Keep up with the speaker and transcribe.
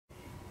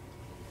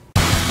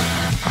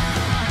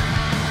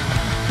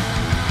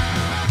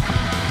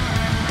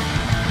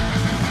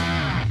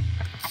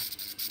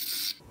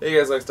Hey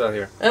guys, Next Out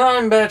here. And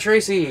I'm Bat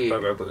Tracy.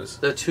 Talk about blues.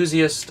 The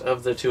twoziest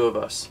of the two of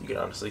us. You can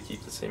honestly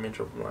keep the same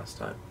intro from last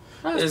time.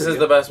 This is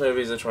the best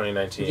movies of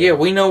 2019. Yeah,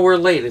 we know we're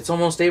late. It's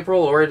almost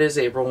April, or it is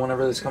April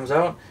whenever this comes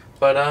out.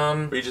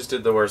 But we just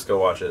did the worst. Go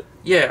watch it.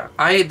 Yeah,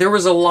 there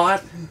was a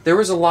lot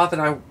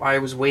that I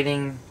was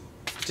waiting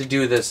to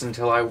do this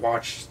until I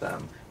watched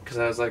them, because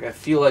I was like, I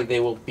feel like they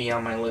will be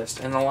on my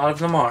list, and a lot of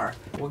them are.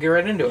 We'll get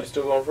right into it. You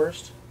still going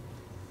first?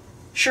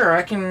 Sure,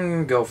 I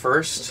can go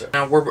first. Okay.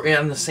 Now we're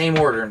in the same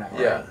order now,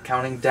 Yeah. right?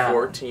 Counting down.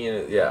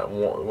 14. Yeah,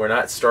 we're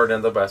not starting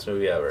at the best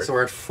movie ever. So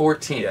we're at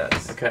 14.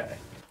 Yes. Okay.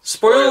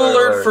 Spoiler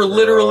alert for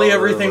literally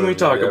everything we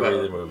talk about.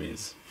 Every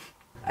movies.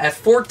 At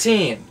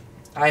 14,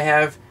 I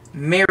have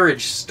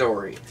Marriage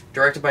Story,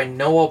 directed by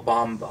Noah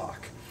Baumbach.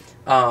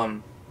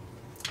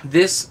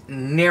 This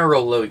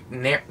narrowly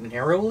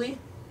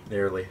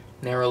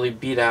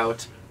beat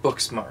out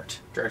Booksmart,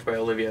 directed by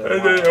Olivia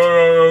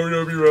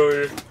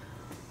Wilde.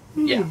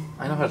 Yeah,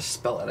 I know how to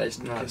spell it. I just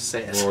don't know how to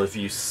say it. Well, if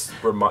you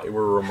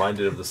were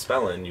reminded of the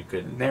spelling, you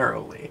could...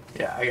 Narrowly.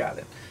 Yeah, I got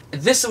it.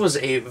 This was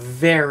a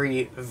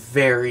very,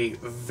 very,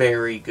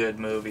 very good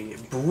movie.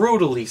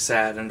 Brutally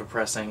sad and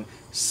depressing.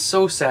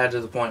 So sad to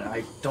the point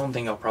I don't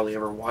think I'll probably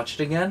ever watch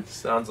it again.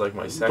 Sounds like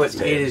my sex But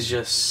tape. it is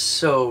just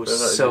so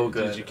good.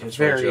 Did you catch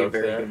very, my joke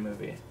very there? good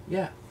movie.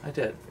 Yeah, I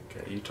did.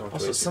 Okay, you talked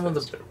Also, way some too of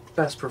the fast, too.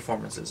 best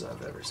performances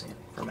I've ever seen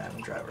from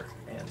Adam Driver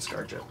and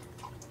ScarJo.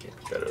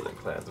 Better than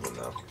Klansman,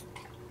 though.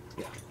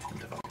 Yeah,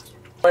 definitely.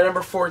 My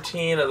number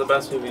 14 of the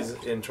best movies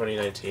in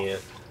 2019,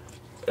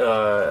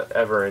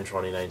 ever in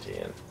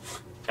 2019,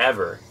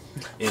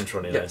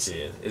 Yes.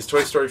 is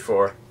Toy Story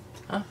 4.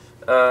 Huh?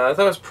 I thought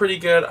it was pretty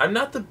good. I'm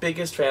not the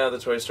biggest fan of the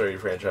Toy Story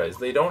franchise.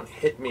 They don't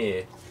hit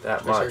me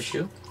that much. Toy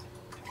Story 2?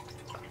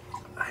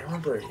 I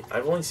remember,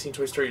 I've only seen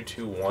Toy Story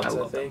 2 once,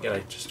 I think, and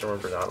I just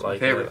remember not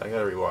liking it. I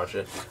gotta rewatch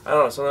it. I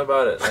don't know, something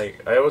about it.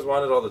 Like, I always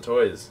wanted all the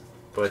toys.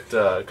 But,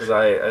 because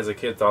I, as a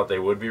kid, thought they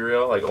would be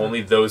real. Like, only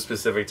those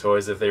specific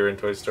toys, if they were in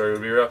Toy Story,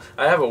 would be real.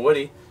 I have a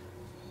Woody.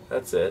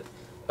 That's it.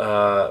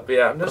 But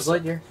yeah, I'm just... Buzz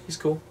Lightyear. He's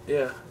cool.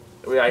 Yeah.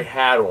 I mean, I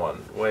had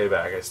one way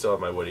back. I still have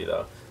my Woody,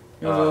 though.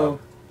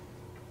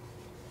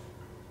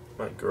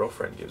 My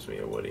girlfriend gives me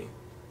a Woody.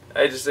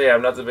 I just say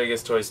I'm not the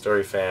biggest Toy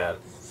Story fan,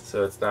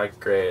 so it's not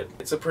great.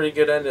 It's a pretty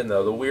good ending,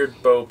 though. The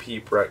weird Bo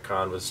Peep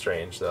retcon was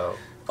strange, though.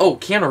 Oh,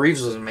 Keanu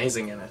Reeves was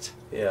amazing in it.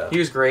 Yeah. He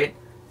was great.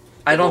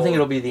 I don't think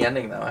it'll be the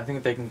ending, though. I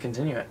think they can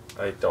continue it.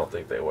 I don't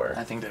think they were.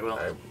 I think they will.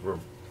 We're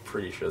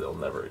pretty sure they'll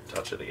never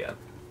touch it again.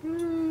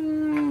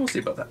 We'll see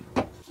about that.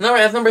 No,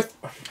 at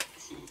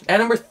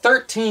number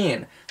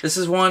 13, this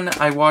is one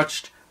I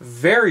watched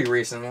very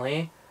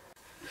recently.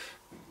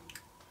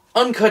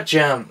 Uncut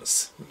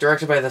Gems,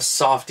 directed by the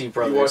Safdie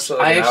brothers. You watched it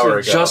like I an hour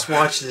actually ago. just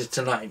watched it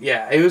tonight.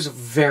 Yeah, it was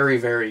very,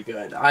 very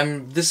good.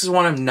 This is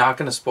one I'm not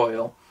going to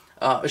spoil.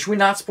 Should we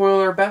not spoil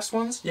our best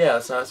ones? Yeah,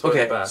 it's not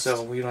spoiler best.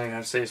 So we don't even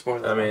have to say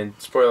spoiler. I mean,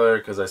 spoiler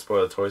because I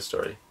spoiled Toy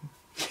Story.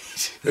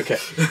 Okay.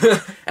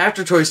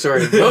 After Toy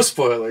Story, no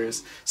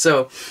spoilers.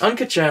 So,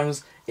 Uncut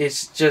Gems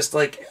is just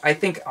like, I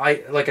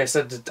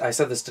said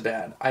this to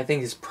Dad. I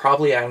think it's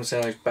probably Adam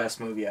Sandler's best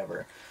movie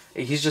ever.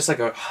 He's just like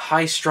a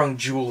high-strung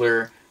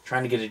jeweler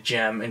trying to get a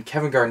gem, and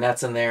Kevin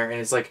Garnett's in there, and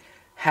it's like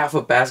half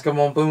a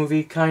basketball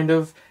movie, kind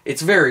of.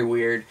 It's very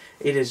weird.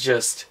 It is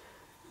just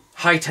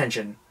high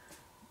tension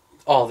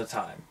all the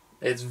time.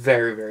 It's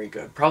very, very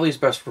good. Probably his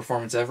best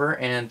performance ever,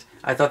 and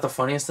I thought the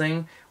funniest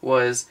thing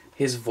was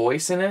his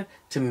voice in it,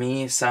 to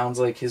me, sounds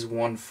like his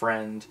one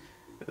friend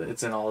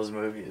that's in all his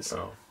movies.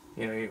 Oh.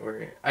 You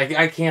know,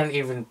 I can't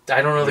even,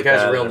 I don't know the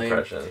guy's real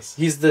name.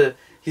 He's the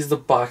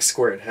box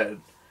squared head,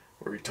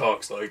 where he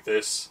talks like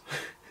this.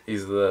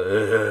 He's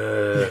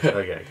the...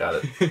 Okay, got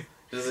it.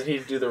 Doesn't he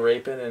do the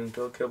raping in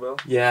Kill Bill?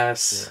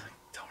 Yes. Yeah.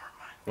 Don't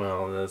remind me.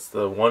 Well, that's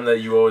the one that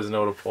you always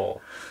know to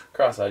pull.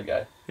 Cross-eyed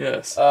guy.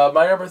 Yes.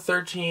 My number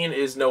 13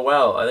 is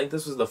Noelle. I think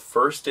this was the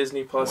first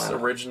Disney Plus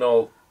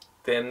original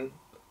thing,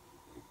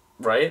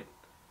 right?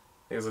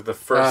 It was like the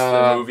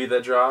first movie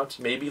that dropped.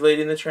 Maybe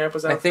Lady and the Tramp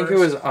was out I think first.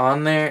 it was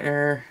on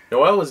there.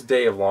 Noelle was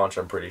day of launch,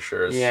 I'm pretty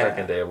sure. It was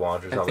second day of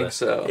launch or something. I think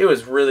so. It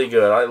was really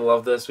good. I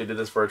love this. We did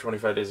this for our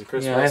 25 Days of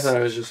Christmas. Yeah, I thought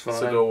it was just fun.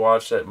 So go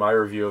watch that, my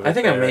review of it. I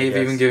think I may have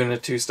even given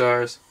it 2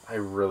 stars. I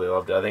really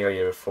loved it. I think I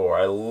gave it 4.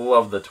 I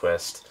love the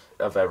twist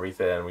of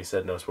everything. We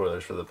said no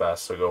spoilers for the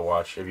best, so go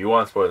watch. If you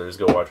want spoilers,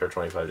 go watch our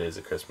 25 Days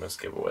of Christmas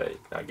giveaway.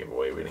 Not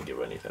giveaway, we didn't give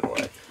anything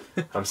away.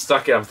 I'm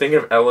thinking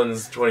of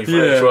Ellen's 12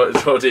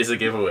 Days of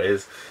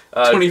giveaways.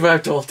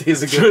 25 12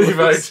 days ago.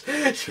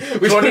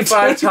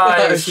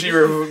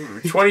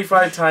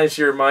 25 times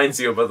she reminds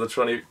you about the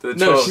 12.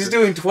 No, she's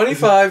doing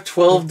 25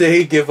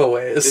 12-day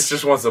giveaways. It's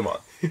just once a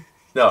month.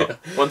 No,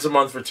 once a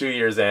month for 2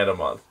 years and a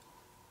month.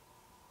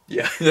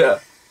 Yeah. Yeah.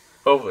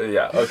 Hopefully,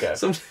 yeah, okay.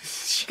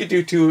 She could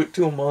do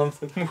two a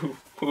month.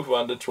 Move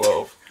on to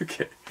 12.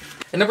 Okay.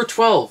 At number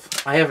 12,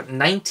 I have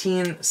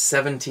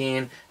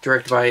 1917,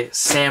 directed by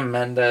Sam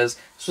Mendes.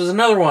 This was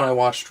another one I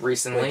watched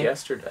recently. Like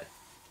yesterday.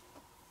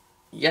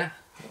 Yeah.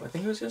 I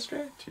think it was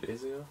yesterday. 2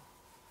 days ago?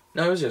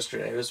 No, it was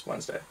yesterday. It was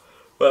Wednesday.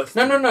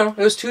 No.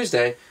 It was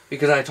Tuesday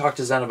because I talked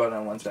to Zen about it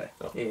on Wednesday.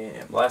 Oh.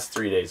 Yeah. Last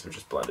 3 days have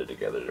just blended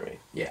together to me.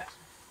 Yeah.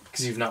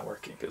 Because you're not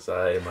working. Because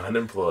I am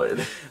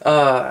unemployed.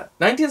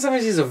 1970s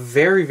is a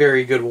very,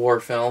 very good war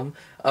film.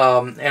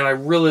 And I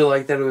really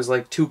like that it was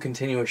like 2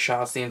 continuous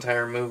shots the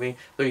entire movie.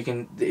 So you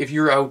can, if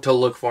you're out to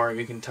look for them,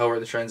 you can tell where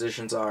the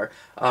transitions are.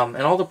 And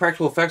all the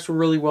practical effects were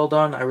really well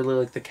done. I really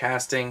like the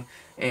casting.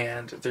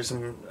 And there's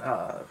some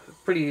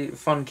pretty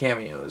fun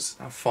cameos.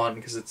 Not fun,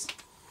 because it's...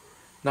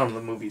 None of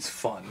the movie's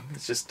fun.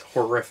 It's just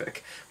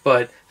horrific.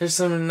 But there's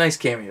some nice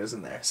cameos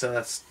in there, so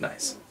that's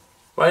nice.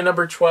 My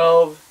number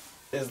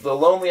 12 is The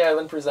Lonely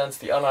Island Presents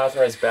The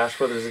Unauthorized Bash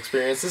Brothers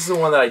Experience. This is the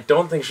one that I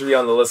don't think should be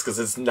on the list because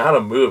it's not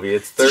a movie.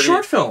 It's a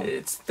short film.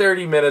 It's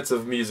 30 minutes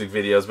of music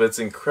videos, but it's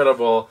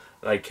incredible,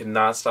 and I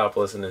cannot stop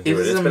listening to it.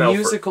 It's been out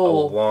for a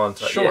long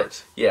time.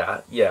 Short. Yeah.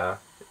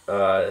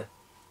 It's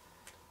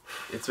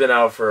been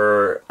out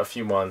for a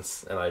few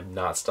months, and I've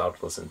not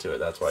stopped listening to it.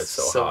 That's why it's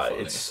so high.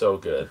 Funny. It's so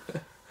good.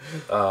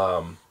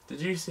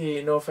 Did you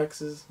see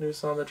NoFX's new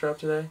song that dropped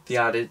today? The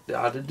odd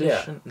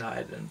edition? Yeah. No,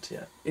 I didn't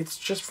yet. It's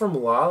just from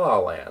La La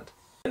Land.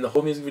 And the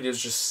whole music video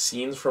is just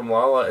scenes from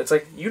La La. It's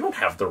like, you don't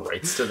have the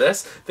rights to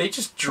this. They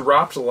just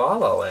dropped La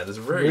La Land. It's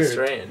very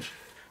strange.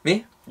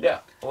 Me? Yeah.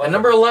 11. At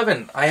number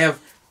 11, I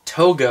have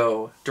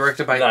Togo,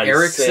 directed by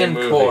Erickson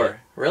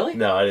Core. Really?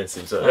 No, I didn't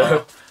see so. I was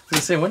going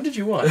to say, when did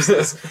you watch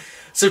this?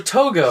 So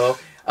Togo,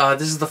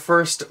 this is the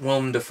first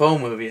Willem Dafoe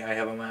movie I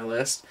have on my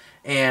list.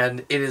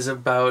 And it's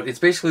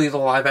basically the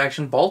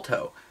live-action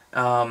Balto.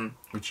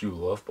 Which you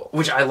love Balto.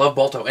 Which I love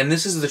Balto. And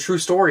this is the true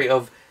story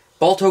of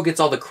Balto gets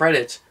all the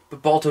credit,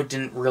 but Balto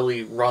didn't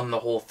really run the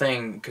whole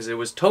thing because it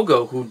was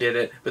Togo who did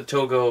it, but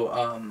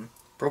Togo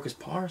broke his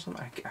paw or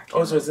something. I can't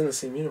so it's in the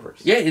same universe.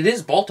 Yeah, it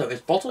is Balto.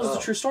 Balto's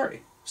the true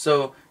story.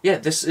 So, yeah,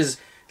 this is,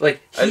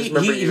 like, he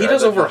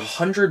does over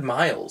 100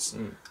 miles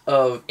in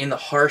the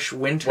harsh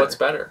winter. What's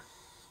better?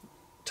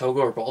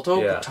 Togo or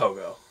Balto? Yeah.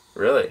 Togo.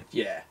 Really?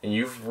 Yeah. And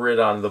you've rid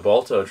on the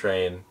Balto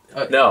train.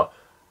 No,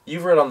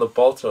 you've rid on the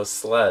Balto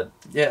sled.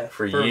 Yeah.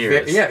 For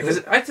years.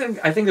 Because I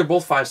think they're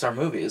both 5-star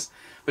movies,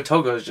 but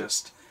Togo's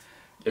just.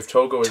 If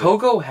Togo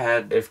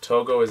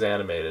is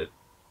animated,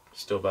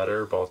 still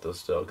better. Or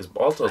Balto's still, because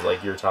Balto's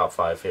like your top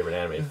 5 favorite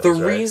animated films.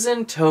 The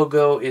reason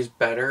Togo is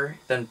better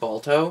than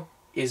Balto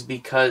is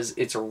because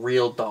it's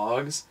real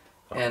dogs.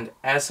 Oh. And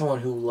as someone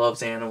who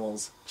loves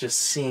animals, just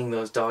seeing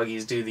those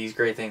doggies do these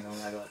great things, I'm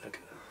like, look at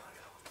them.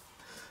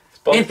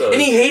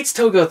 And he hates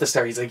Togo at the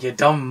start. He's like, you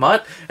dumb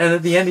mutt. And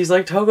at the end, he's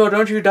like, Togo,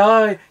 don't you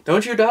die.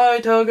 Don't you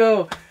die,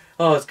 Togo.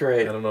 Oh, it's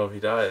great. I don't know if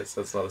he dies.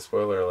 That's not a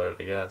spoiler alert,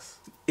 I guess.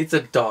 It's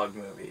a dog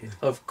movie.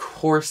 Of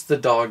course the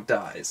dog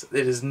dies.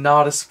 It is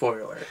not a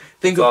spoiler.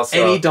 Think of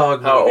any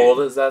dog movie. How old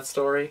is that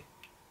story?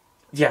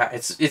 Yeah,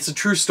 it's a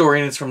true story,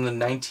 and it's from the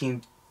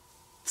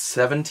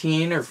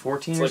 1917 or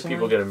 14 or something. It's like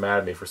people getting mad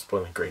at me for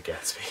spoiling Great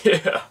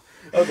Gatsby. Yeah.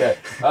 Okay.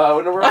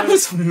 I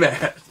was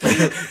mad.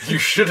 You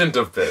shouldn't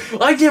have been.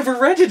 I never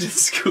read it in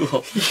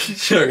school.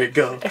 Sure,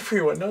 go.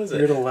 Everyone knows it.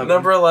 You're at 11.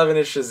 Number 11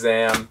 is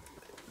Shazam.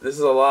 This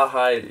is a lot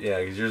high. Yeah,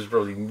 because yours is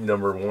probably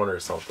number 1 or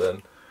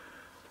something.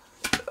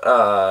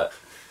 It's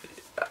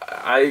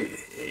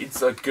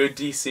a good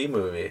DC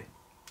movie.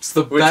 It's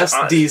the best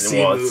DC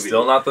movie. It's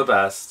still not the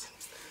best.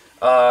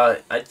 I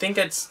think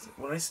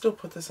would I still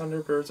put this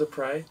under Birds of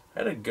Prey? I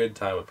had a good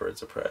time with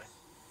Birds of Prey.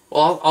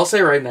 Well, I'll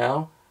say right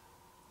now,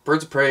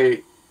 Birds of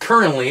Prey,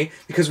 currently,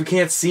 because we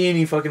can't see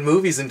any fucking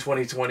movies in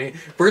 2020,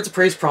 Birds of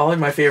Prey is probably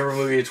my favorite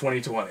movie of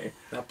 2020.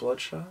 Not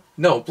Bloodshot?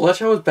 No,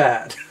 Bloodshot was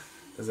bad.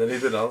 Is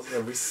anything else?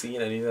 Have we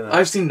seen anything else?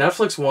 I've seen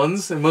Netflix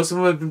ones, and most of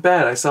them have been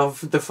bad. I saw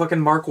the fucking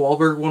Mark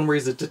Wahlberg one where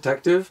he's a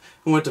detective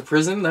who went to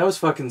prison. That was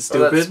fucking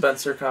stupid. Oh, that's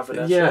Spencer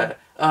Confidential? Yeah.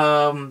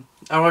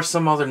 I watched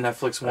some other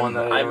Netflix one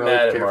that I didn't really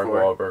care for. I'm mad at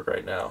Mark Wahlberg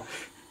right now.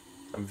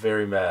 I'm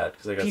very mad.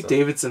 Cause I got Pete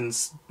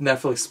Davidson's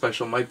Netflix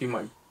special might be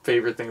my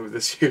favorite thing of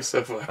this year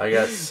so far.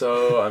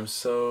 I'm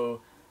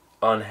so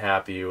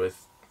unhappy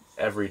with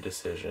every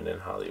decision in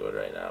Hollywood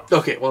right now.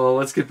 Okay, well,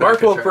 let's get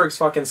back Mark Wahlberg's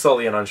fucking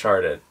Sully in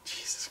Uncharted.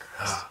 Jesus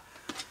Christ.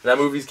 That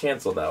movie's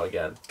canceled now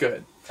again.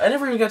 Good. I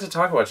never even got to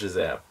talk about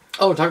Shazam.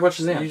 Oh, talk about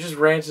Shazam. You just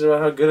ranted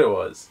about how good it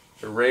was.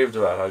 Or raved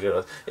about how good it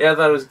was. Yeah, I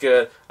thought it was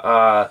good.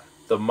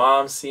 The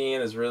mom scene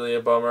is really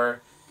a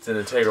bummer. It's an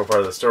integral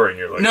part of the story, and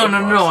you're like, no.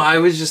 I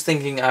was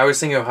thinking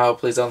of how it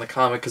plays out in the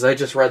comic, because I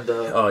just read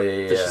the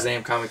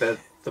Shazam comic that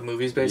the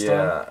movie's based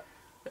on.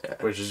 Yeah,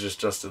 which is just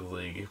Justice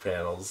League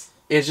panels.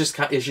 It's just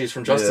issues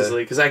from Justice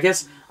League, because I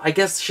guess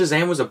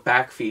Shazam was a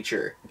back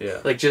feature.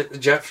 Yeah. Like,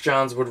 Jeff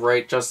Johns would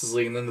write Justice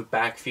League, and then the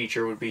back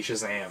feature would be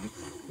Shazam.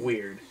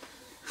 Weird.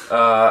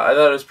 I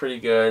thought it was pretty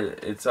good.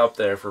 It's up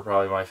there for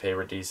probably my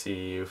favorite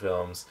DCU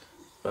films.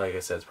 But like I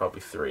said, it's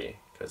probably 3.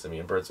 Because,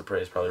 Birds of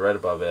Prey is probably right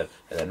above it.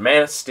 And then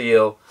Man of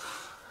Steel.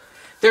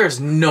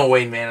 There's no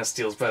way Man of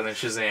Steel's better than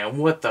Shazam.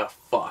 What the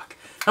fuck?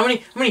 How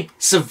many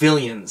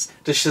civilians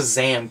does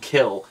Shazam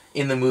kill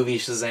in the movie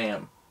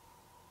Shazam?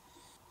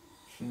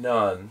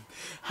 None.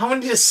 How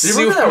many does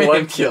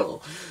Superman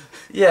kill?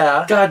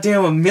 Yeah.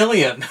 Goddamn, 1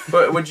 million.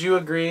 But would you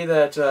agree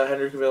that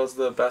Henry Cavill is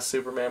the best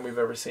Superman we've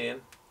ever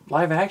seen?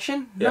 Live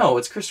action? Yeah. No,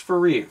 it's Christopher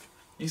Reeve.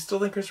 You still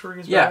think Christopher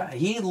Reeve's Yeah, bad?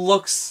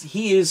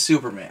 he is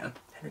Superman.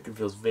 Henry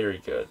Cavill's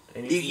very good.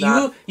 And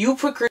You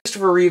put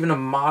Christopher Reeve in a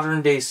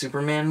modern day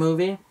Superman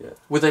movie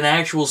with an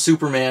actual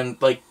Superman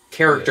like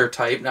character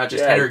type, not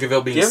just Henry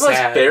Cavill being sad. Give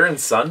us Baron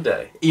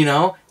Sunday. You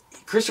know,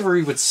 Christopher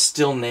Reeve would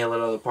still nail it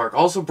out of the park.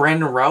 Also,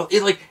 Brandon Routh.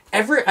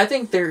 I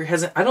think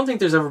I don't think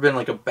there's ever been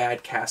like a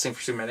bad casting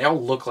for Superman. They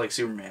all look like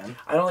Superman.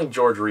 I don't think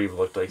George Reeve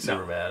looked like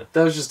Superman.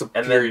 That was just a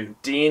and period. then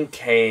Dean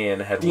Cain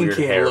had weird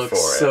hair for it.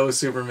 So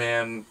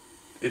Superman.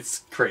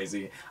 It's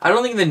crazy. I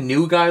don't think the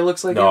new guy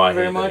looks like him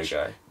very much. The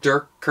new guy.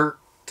 Dirk Kirk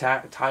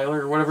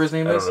Tyler or whatever his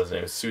name is. I don't know his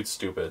name. Suit's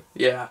stupid.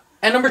 Yeah.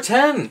 And number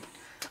 10,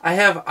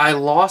 I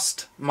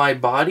Lost My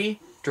Body,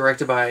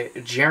 directed by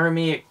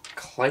Jeremy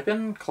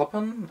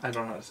Kleppen? I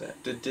don't know how to say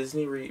it. Did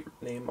Disney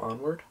rename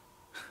Onward?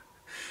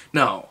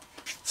 No.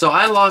 So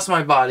I Lost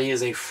My Body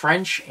is a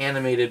French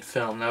animated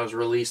film that was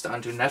released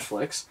onto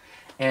Netflix,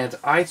 and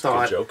I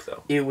thought a good joke,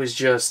 though. It was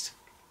just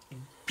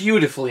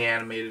beautifully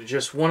animated.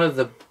 Just one of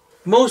the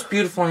most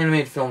beautiful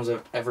animated films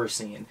I've ever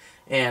seen.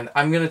 And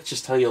I'm going to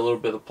just tell you a little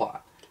bit of the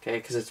plot, okay,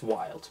 because it's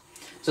wild.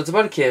 So it's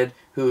about a kid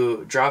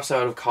who drops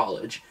out of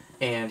college,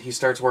 and he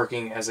starts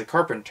working as a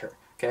carpenter,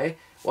 okay?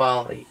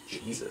 Well,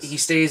 he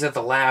stays at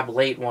the lab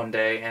late one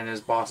day, and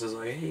his boss is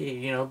like,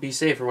 hey, be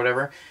safe or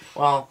whatever.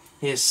 Well,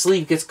 his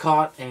sleeve gets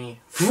caught, and he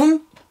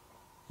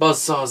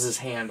buzzsaws his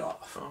hand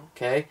off,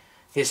 okay?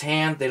 His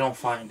hand, they don't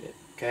find it,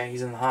 okay?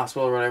 He's in the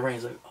hospital or whatever, and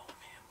he's like, oh,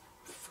 man,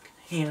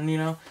 fucking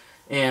hand,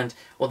 And,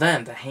 well,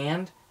 then the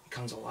hand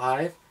becomes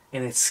alive,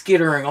 and it's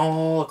skittering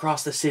all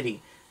across the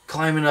city,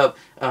 climbing up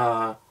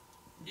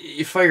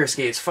fire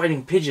escapes,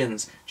 fighting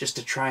pigeons, just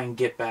to try and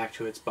get back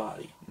to its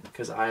body,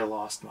 because I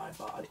lost my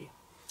body.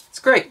 It's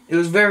great. It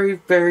was very,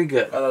 very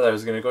good. I thought I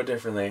was going to go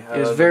differently. It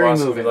was very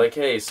moving. Would be like,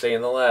 hey, stay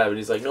in the lab. And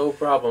he's like, no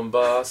problem,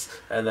 boss.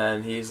 And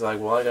then he's like,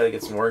 well, I got to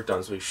get some work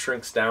done. So he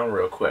shrinks down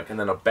real quick. And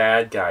then a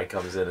bad guy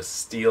comes in to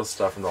steal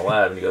stuff from the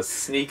lab. And he goes,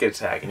 sneak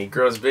attack. And he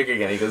grows big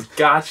again. He goes,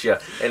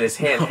 gotcha. And his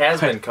hand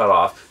has been cut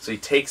off. So he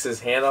takes his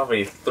hand off and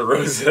he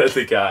throws it at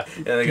the guy.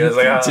 And the guy's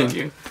like,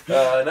 continue.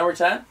 Number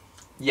 10?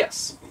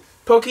 Yes.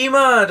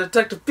 Pokemon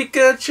Detective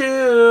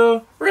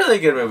Pikachu. Really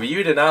good movie.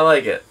 You did not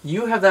like it.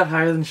 You have that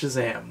higher than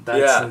Shazam.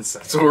 That's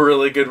insane. It's a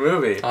really good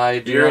movie.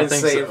 You're not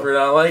think insane so. for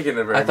not liking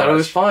it very much. I thought it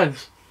was fun.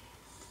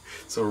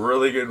 It's a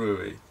really good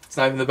movie. It's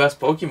not even the best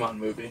Pokemon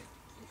movie.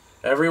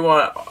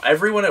 Everyone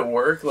at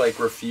work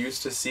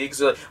refused to see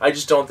because I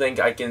just don't think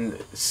I can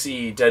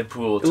see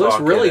Deadpool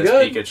talking as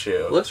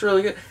Pikachu. It looks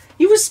really good.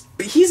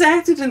 He's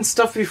acted in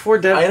stuff before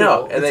Deadpool. I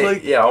know,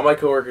 and all my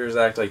coworkers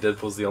act like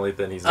Deadpool's the only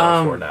thing he's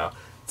known for now.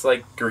 It's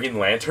like Green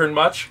Lantern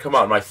much? Come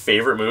on, my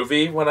favorite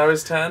movie when I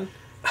was 10.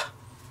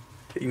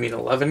 You mean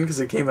 11 because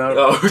it came out?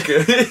 Oh,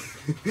 okay.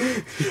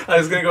 I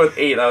was gonna go with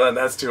 8. I thought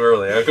that's too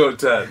early. I'll go with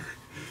 10.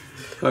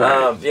 Okay.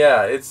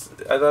 I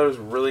thought it was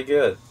really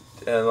good,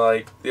 and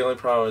the only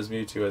problem is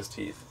Mewtwo has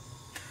teeth.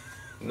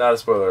 Not a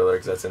spoiler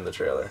alert because that's in the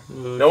trailer.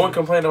 Okay. No one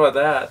complained about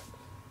that.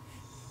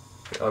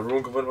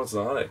 Everyone complained about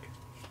Sonic.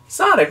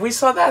 Sonic, we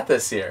saw that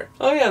this year.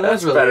 Oh yeah,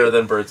 that's really better good.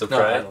 than Birds of Prey.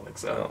 No, I don't think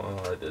so.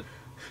 Oh, I did.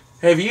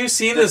 Have you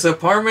seen this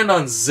apartment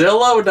on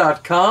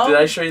Zillow.com? Did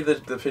I show you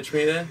the pitch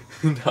meeting?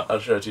 No. I'll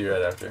show it to you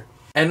right after.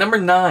 And number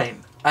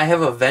 9, I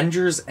have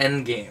Avengers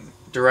Endgame,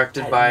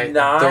 directed by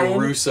the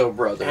Russo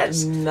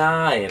brothers. At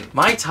 9.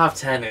 My top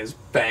 10 is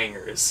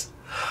bangers.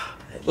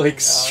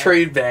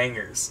 Straight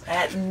bangers.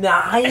 At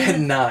 9? At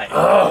 9.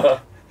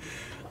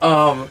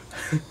 Ugh.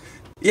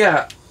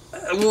 Yeah.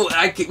 Well,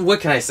 what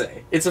can I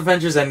say? It's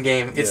Avengers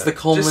Endgame. It's the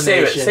culmination. Just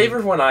save it. Save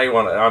it when I'm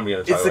going to talk about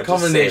it. It's the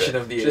culmination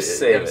of the Just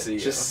save MCU. it.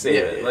 Just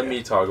save it. Let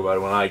me talk about it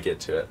when I get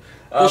to it.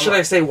 Well, should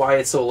I say why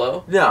it's so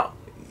low? No.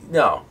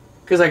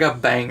 Because I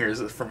got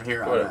bangers from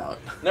here on out.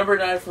 Number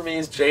 9 for me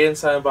is Jay and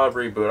Silent Bob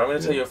Reboot. I'm going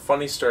to tell you a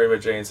funny story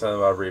about Jay and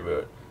Silent Bob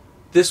Reboot.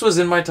 This was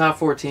in my top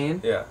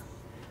 14? Yeah.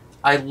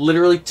 I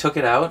literally took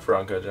it out. For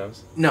Uncut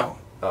Gems? No.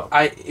 Oh.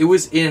 I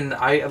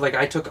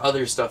took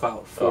other stuff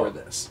out for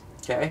this.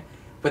 Okay?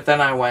 But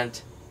then I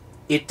went,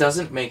 it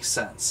doesn't make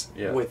sense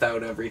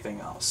without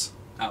everything else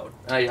out.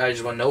 I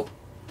just went, nope.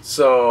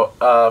 So,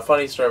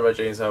 funny story about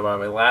Jay and Silent Bob.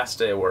 My last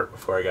day at work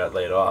before I got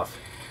laid off.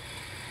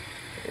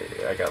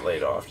 I got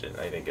laid off.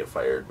 I didn't get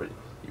fired, but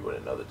you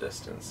wouldn't know the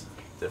difference.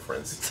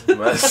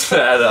 Mess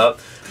that up.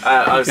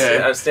 I'm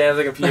standing at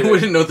the computer. I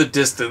wouldn't know the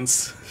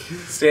distance.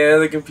 Standing at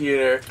the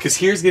computer. Because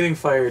here's getting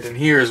fired and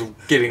here's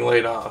getting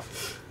laid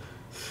off.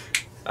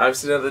 I'm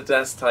sitting at the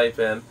desk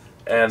typing,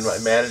 and my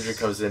manager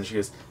comes in.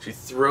 She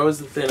throws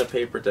the thin of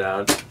paper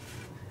down,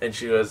 and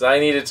she goes, I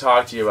need to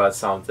talk to you about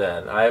something.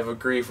 I have a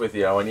grief with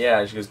you. I went, yeah.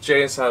 And she goes,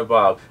 Jay and Silent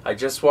Bob, I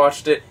just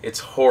watched it. It's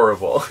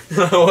horrible.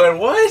 I went,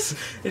 what?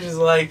 And she's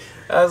like,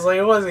 I was like,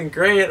 it wasn't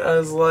great. I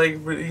was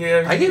like, but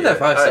yeah. I gave that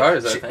 5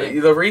 stars, I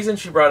think. The reason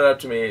she brought it up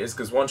to me is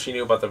because, one, she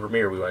knew about the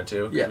premiere we went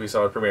to, because we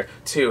saw the premiere.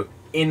 2,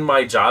 in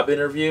my job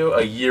interview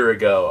a year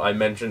ago, I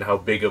mentioned how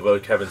big of a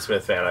Kevin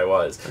Smith fan I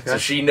was. Okay. So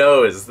she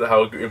knows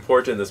how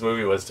important this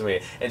movie was to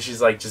me. And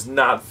she's like, just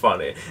not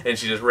funny. And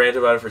she just ranted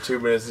about it for 2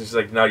 minutes, and she's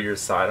like, now you're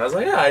side. I was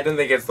like, yeah, I didn't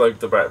think it's like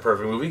the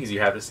perfect movie because you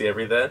have to see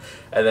everything.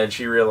 And then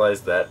she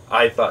realized that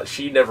I thought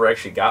she never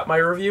actually got my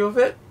review of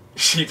it.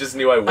 She just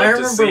knew I went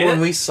to see it. I remember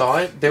when we saw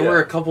it, there were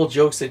a couple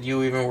jokes that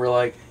you even were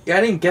like, yeah,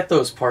 I didn't get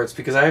those parts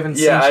because I haven't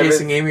seen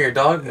Chasing Amy or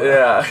Dogma.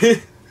 Yeah.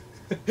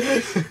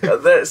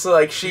 So,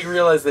 like, she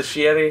realized that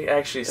she had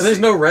actually and there's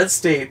no Red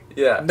State.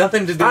 Yeah.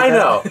 Nothing to do with I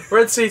know.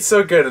 Red State's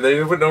so good, and they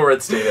didn't put no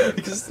Red State in.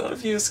 Because it's not a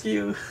few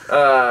askew.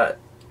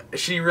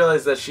 She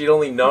realized that she'd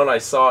only known I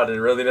saw it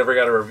and really never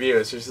got a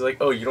review. So she's like,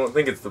 "Oh, you don't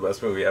think it's the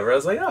best movie ever?" I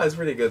was like, "Oh, it's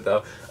pretty good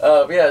though."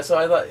 Yeah, so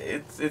I thought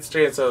it's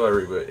Jay and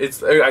Silent Bob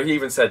reboot. I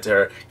even said to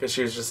her because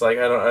she was just like,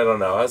 "I don't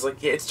know." I was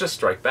like, "Yeah, it's just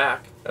Strike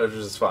Back," which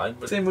is fine.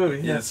 But same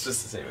movie. Yeah, it's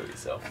just the same movie.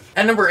 So.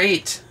 At number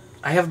 8,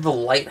 I have The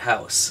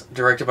Lighthouse,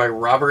 directed by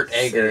Robert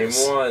Eggers.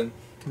 Same one.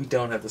 We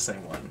don't have the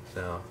same one.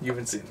 No. You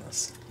haven't seen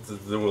this. It's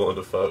the Willem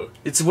Dafoe.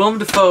 It's Willem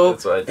Dafoe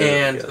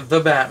and the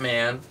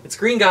Batman. It's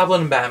Green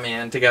Goblin and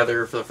Batman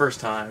together for the first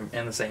time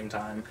and the same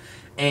time.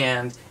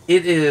 And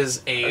it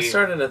is a... I'm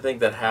starting to think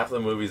that half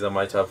the movies on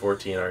my top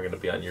 14 aren't going to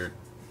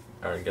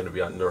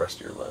be on the rest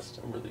of your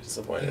list. I'm really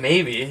disappointed.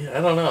 Maybe. I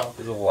don't know.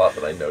 There's a lot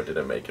that I know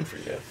didn't make it for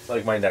you.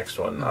 Like my next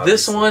one, obviously.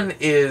 This one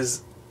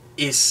is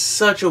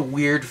such a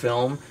weird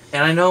film.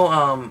 And I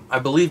know, I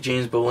believe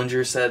James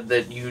Bollinger said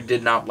that you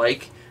did not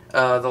like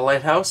The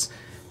Lighthouse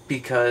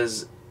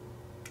because...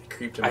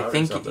 I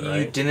think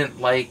you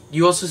didn't like...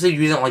 You also said you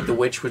didn't like The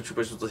Witch, which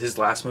was his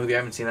last movie. I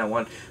haven't seen that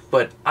one.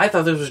 But I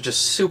thought this was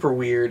just super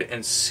weird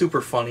and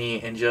super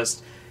funny and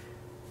just...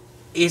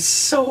 It's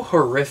so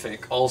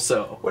horrific,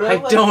 also. I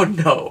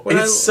don't know.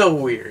 It's so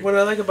weird. What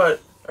I like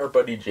about our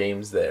buddy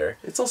James there...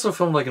 It's also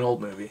filmed like an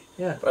old movie.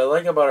 Yeah. What I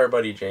like about our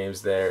buddy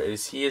James there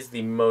is he is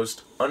the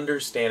most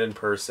understanding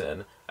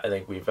person I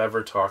think we've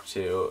ever talked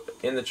to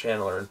in the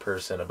channel or in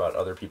person about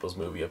other people's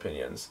movie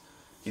opinions.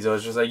 He's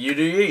always just like, you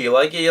do you. You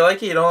like it, you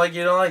like it. You don't like it,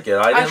 you don't like it.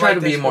 I try to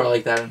be more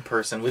like that in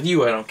person. With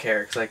you, I don't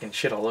care because I can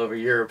shit all over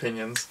your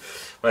opinions.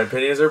 My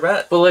opinions are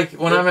bad. But like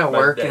when I'm at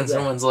work and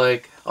someone's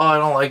like, "Oh, I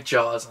don't like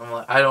Jaws," I'm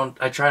like,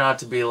 I try not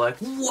to be like,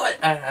 "What?"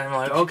 I'm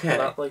like, "Okay."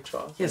 Not like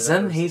Jaws. Yeah,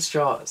 Zen hates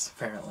Jaws.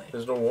 Apparently,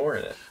 there's no war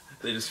in it.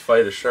 They just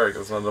fight a shark.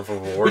 It's not enough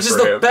of a war. Which is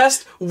the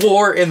best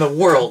war in the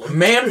world.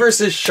 Man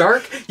versus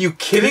shark? You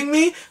kidding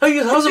me?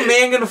 How's a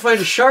man gonna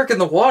fight a shark in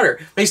the water?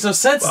 Makes no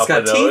sense. It's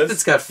got teeth.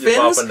 It's got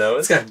fins.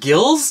 It's got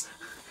gills.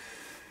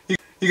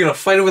 You gonna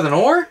fight it with an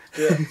oar?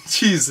 Yeah.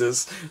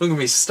 Jesus, don't get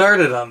me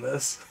started on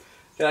this.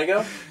 Can I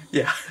go?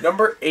 Yeah.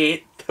 Number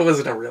 8. That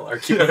wasn't a real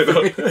argument.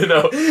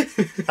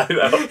 I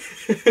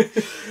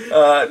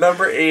know.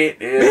 Number 8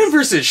 is Man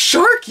versus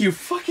shark. You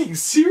fucking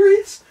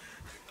serious?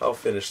 I'll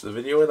finish the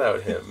video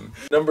without him.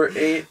 Number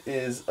 8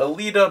 is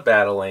Alita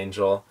Battle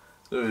Angel.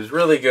 It was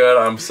really good.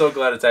 I'm so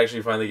glad it's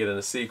actually finally getting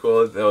a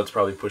sequel, though it's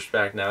probably pushed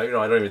back now. You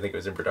know, I don't even think it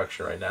was in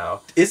production right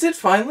now. Is it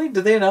finally?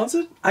 Did they announce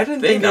it? I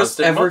didn't think it was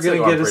ever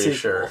going to get a sequel.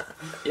 Sure.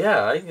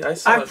 Yeah, I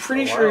saw I'm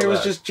pretty sure it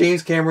was just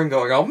James Cameron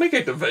going, I'll make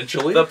it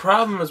eventually. The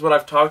problem is when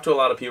I've talked to a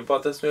lot of people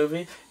about this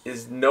movie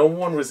is no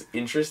one was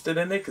interested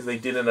in it because they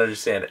didn't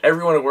understand.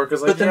 Everyone at work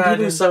was like, but then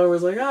people who saw it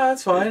was like,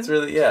 that's fine. It's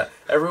really,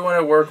 everyone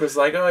at work was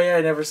like, oh yeah,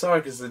 I never saw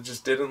it because it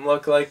just didn't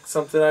look like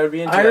something I would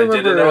be into. I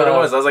didn't know what it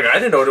was. I was like, I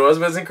didn't know what it was,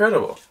 but it's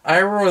incredible. I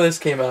remember when this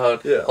came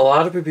out, a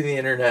lot of people on the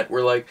internet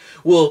were like,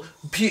 well,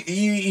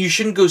 you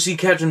shouldn't go see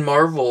Captain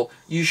Marvel.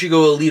 You should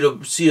go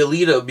see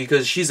Alita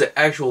because she's an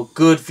actual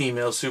good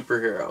female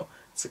superhero.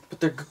 It's like, but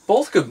they're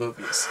both good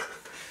movies.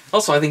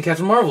 Also, I think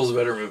Captain Marvel's a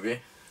better movie.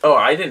 Oh,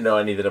 I didn't know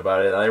anything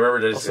about it. I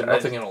remember just... Also,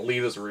 nothing in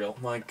Alita's real.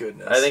 My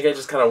goodness. I think I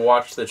just kind of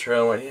watched the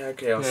trailer and went, yeah,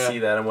 okay, I'll see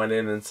that. And went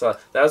in and saw...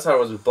 That was how it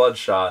was with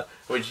Bloodshot,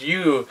 which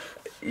you...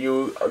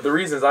 The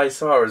reasons I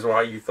saw it was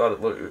why you thought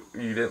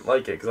you didn't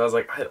like it. Because I was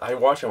like, I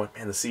watched it and went,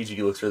 man, the CG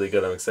looks really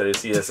good. I'm excited to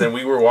see this. And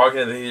we were walking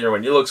into the theater and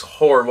went, it looks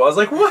horrible. I was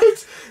like,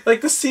 what? Like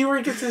the scene where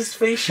he gets his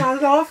face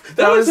shot off?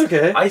 That was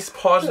okay. I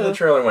paused the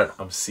trailer and went,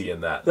 I'm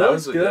seeing that. That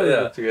was good.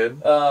 Yeah. That's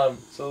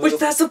good. Which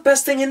that's the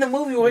best thing in the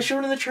movie. Why show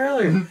it in the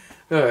trailer?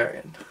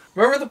 Alright.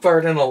 Remember the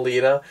part in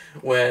Alita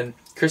when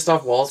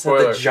Christoph Waltz had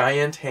the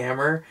giant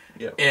hammer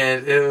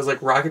and it was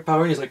like rocket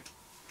power and he's like...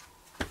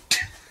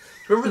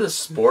 Remember the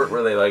sport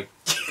where they like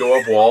go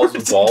up walls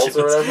with balls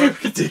or whatever?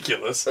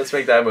 Ridiculous. Let's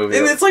make that movie.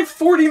 And it's like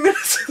 40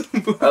 minutes of the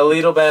movie.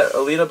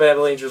 Alita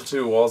Battle Angel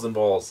 2, Walls and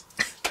Balls.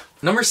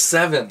 Number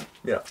 7.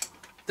 Yeah.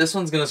 This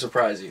one's going to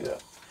surprise you. Yeah.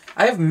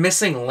 I have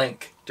Missing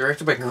Link,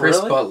 directed by Chris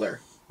Butler.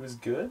 It was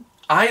good?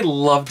 I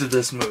loved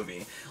this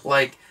movie.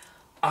 Like,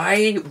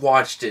 I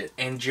watched it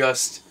and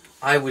just...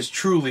 I was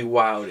truly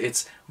wowed.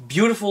 It's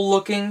beautiful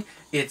looking.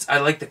 I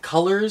like the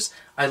colors.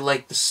 I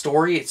like the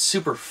story. It's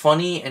super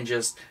funny and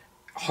just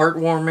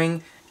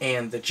heartwarming.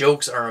 And the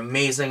jokes are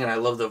amazing. And I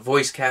love the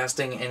voice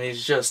casting. And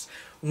it's just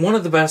one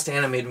of the best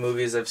animated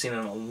movies I've seen in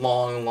a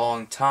long,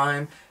 long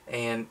time.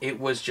 And it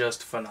was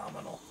just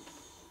phenomenal.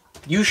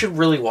 You should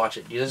really watch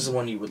it. This is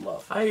one you would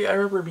love. I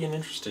remember being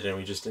interested in it.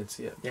 We just didn't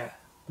see it. Yeah.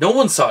 No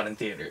one saw it in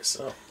theaters.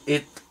 Oh.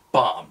 It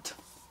bombed,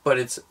 but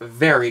it's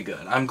very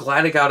good. I'm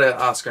glad it got an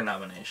Oscar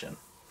nomination.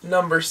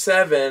 Number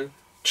 7.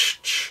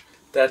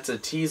 That's a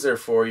teaser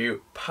for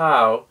you.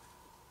 Pow.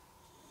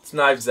 It's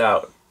Knives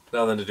Out.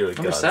 Nothing to do with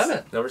guns.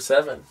 Number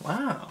 7.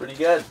 Wow. Pretty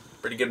good.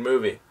 Pretty good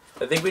movie.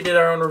 I think we did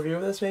our own review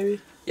of this,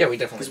 maybe? Yeah, we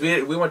definitely did.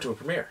 Because we went to a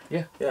premiere.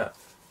 Yeah. Yeah.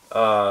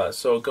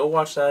 So go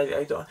watch that.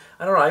 I don't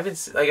know. I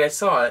haven't I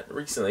saw it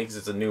recently because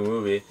it's a new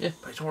movie. Yeah.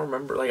 But I don't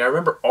remember. Like I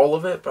remember all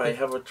of it, but I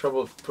have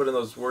trouble putting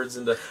those words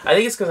into. I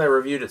think it's because I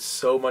reviewed it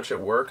so much at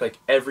work. Like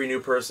every new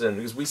person,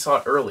 because we saw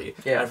it early.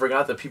 Yeah. And I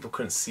forgot that people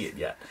couldn't see it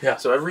yet. Yeah.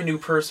 So every new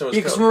person was.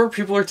 Yeah, because remember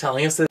people were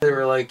telling us that they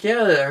were like,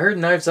 "Yeah, I heard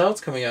Knives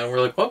Out's coming out," and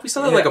we're like, "What? We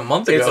saw that like a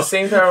month ago." It's the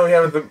same time we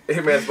had with the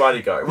Hitman's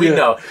Bodyguard. We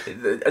know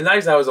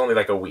Knives Out was only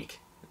like a week.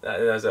 That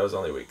was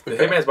only a week. The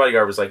Hitman's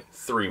Bodyguard was like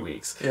 3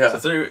 weeks. Yeah.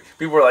 So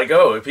people were like,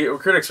 oh,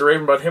 critics are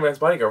raving about Hitman's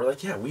Bodyguard. We're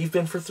like, yeah, we've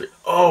been for 3.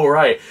 Oh,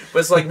 right. But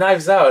it's like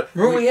Knives Out.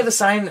 Remember we had to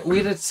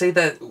say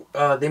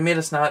that they made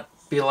us not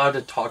be allowed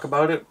to talk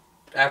about it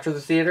after the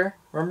theater,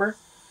 remember?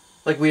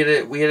 Like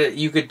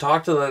you could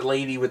talk to the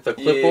lady with the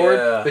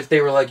clipboard, but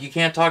they were like, you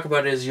can't talk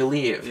about it as you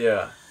leave.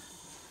 Yeah.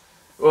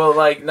 Well,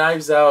 like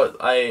Knives Out,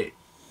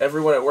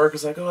 everyone at work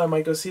was like, oh, I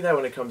might go see that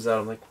when it comes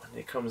out. I'm like,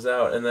 it comes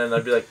out, and then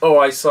I'd be like, oh,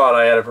 I saw it,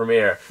 I had a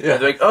premiere. Yeah.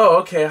 And they're like, oh,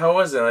 okay, how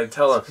was it? And I'd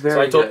tell them.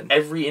 So I told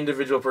every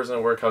individual person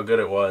at work how good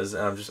it was,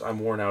 and I'm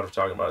worn out of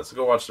talking about it. So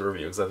go watch the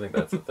review, because I think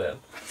that's the thing.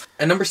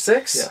 And number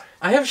 6,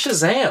 I have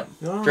Shazam,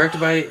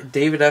 directed by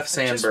David F.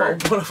 Sandberg.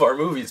 Just one of our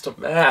movies to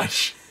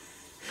MASH.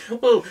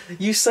 Well,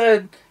 you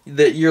said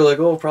that you're like,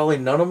 oh, probably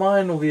none of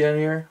mine will be in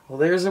here. Well,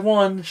 there's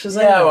one,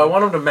 Shazam. Yeah, well, I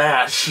want them to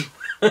MASH.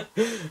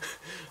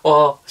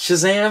 Well,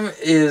 Shazam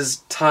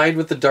is tied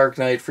with The Dark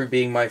Knight for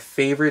being my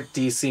favorite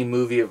DC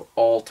movie of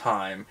all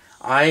time.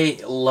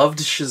 I loved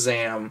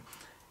Shazam.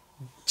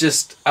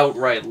 Just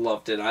outright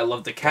loved it. I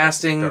loved the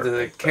casting,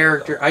 the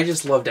character. I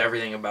just loved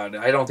everything about it.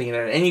 I don't think it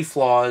had any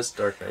flaws.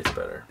 Dark Knight's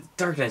better.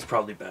 Dark Knight's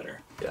probably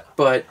better. Yeah.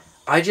 But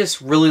I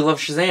just really love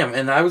Shazam.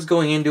 And I was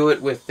going into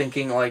it with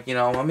thinking, like, you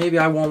know, maybe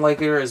I won't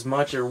like it as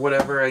much or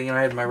whatever. You know,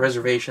 I had my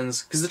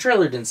reservations. Because the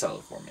trailer didn't sell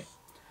it for me.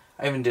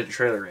 I even did a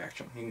trailer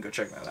reaction. You can go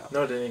check that out.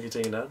 No, didn't it get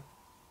taken down?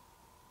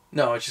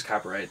 No, it's just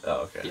copyright.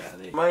 Oh, okay.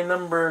 Yeah. My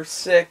number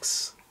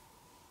 6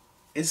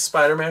 is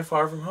Spider-Man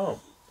Far From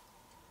Home.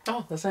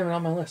 Oh, that's not even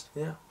on my list.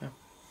 Yeah.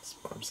 That's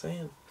what I'm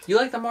saying. You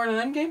like that more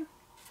than Endgame?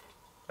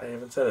 I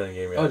haven't said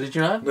Endgame yet. Oh, did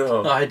you not?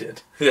 No. I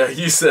did. Yeah,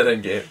 you said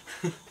Endgame.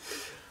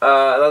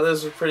 I thought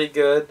this was pretty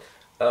good.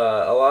 A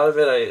lot of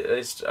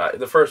it,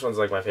 the first one's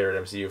like my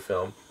favorite MCU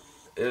film.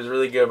 It was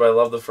really good, but I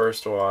love the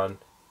first one.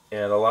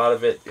 And a lot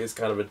of it is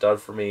kind of a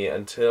dud for me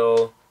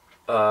until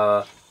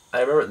I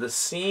remember the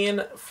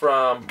scene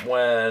from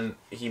when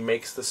he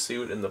makes the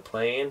suit in the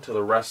plane to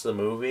the rest of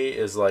the movie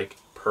is like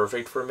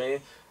perfect for me.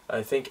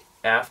 I think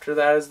after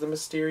that is the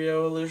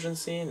Mysterio illusion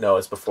scene. No,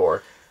 it's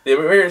before. The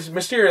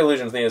Mysterio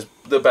illusion thing is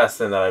the best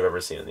thing that I've ever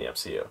seen in the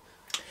MCU.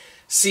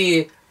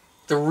 See,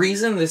 the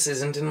reason this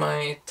isn't in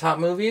my top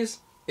movies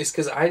is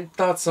because I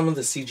thought some of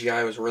the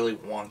CGI was really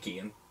wonky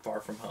in Far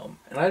From Home.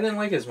 And I didn't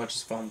like it as much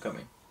as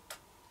Homecoming.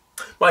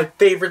 My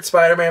favorite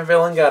Spider-Man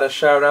villain got a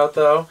shout-out,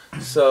 though.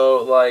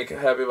 So, like,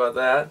 happy about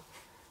that.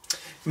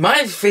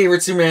 My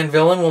favorite Superman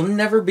villain will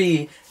never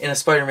be in a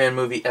Spider-Man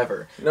movie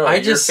ever. No,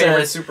 your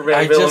favorite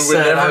Superman villain would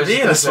never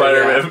be in a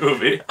Spider-Man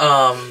movie.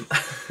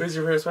 Who's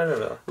your favorite Spider-Man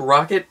villain?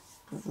 Rocket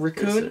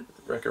Raccoon?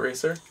 Rocket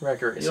Racer?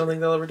 Rocket Racer. You don't think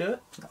they'll ever do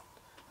it? No.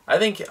 I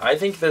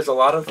think there's a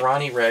lot of...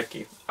 Ronnie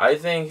Radke. I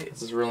think...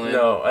 This is really...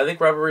 No, I think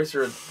Rocket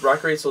Racer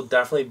will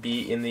definitely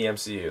be in the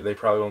MCU. They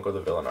probably won't go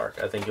the villain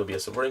arc. I think he'll be a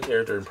supporting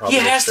character and probably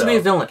he has to be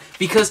a villain,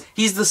 because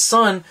he's the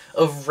son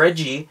of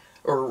Reggie,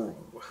 or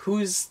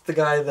who's the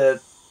guy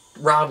that...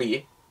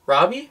 Robbie?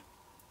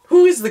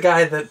 Who is the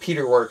guy that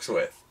Peter works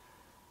with?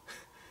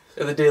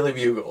 At the Daily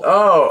Bugle.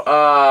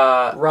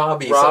 Oh,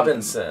 Robbie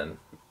Robinson. Something.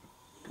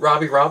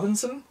 Robbie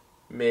Robinson?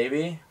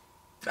 Maybe.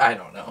 I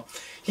don't know.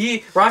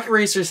 Rocket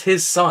Racer's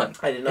his son.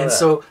 I didn't know that. And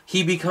so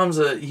he becomes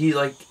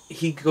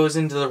he goes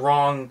into the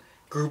wrong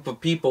group of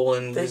people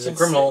and he's a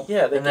criminal.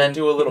 They can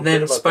do a little bit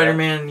about that.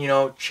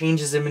 Spider-Man,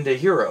 changes him into a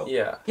hero.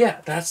 Yeah.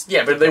 Yeah,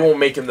 but they won't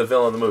make him the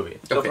villain in the movie.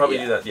 They'll probably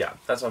do that. Yeah,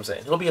 that's what I'm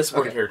saying. He'll be a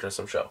supporting character in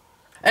some show.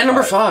 And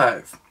number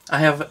 5, I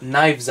have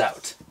Knives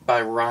Out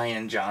by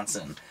Rian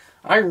Johnson.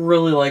 I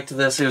really liked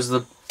this. It was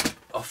a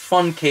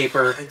fun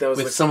caper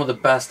with some of the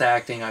best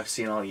acting I've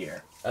seen all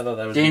year. I thought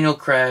that was Daniel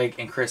Craig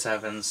and Chris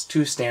Evans,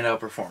 2 standout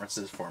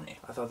performances for me.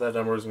 I thought that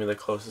number was going to be the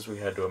closest we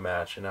had to a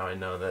match, and now I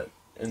know that...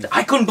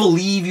 I couldn't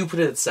believe you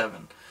put it at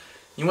 7.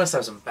 You must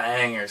have some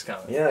bangers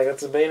coming. Yeah, I got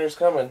some bangers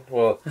coming.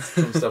 Well,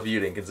 some stuff you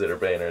didn't consider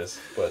bangers,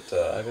 but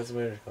I got some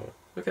bangers coming.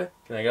 Okay.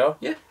 Can I go?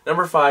 Yeah.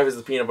 Number 5 is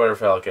The Peanut Butter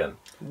Falcon.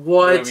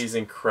 What? The movie's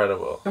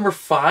incredible. Number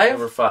 5?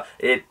 Number 5.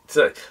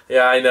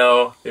 Yeah, I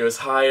know. It was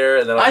higher,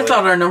 and then I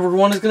thought our number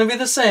 1 is going to be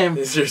the same.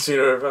 Is your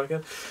Peanut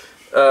Butter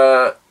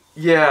Falcon?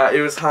 Yeah,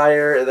 it was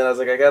higher, and then I was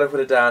like, I gotta put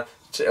it down.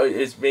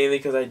 It's mainly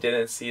because I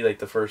didn't see,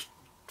 the first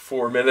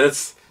 4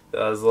 minutes.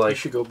 I was like... You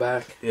should go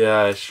back. Yeah,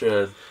 I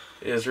should.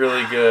 is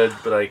really good,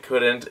 but I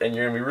couldn't, and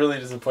you're going to be really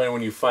disappointed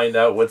when you find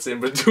out what's in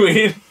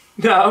between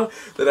now,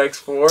 the next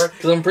 4.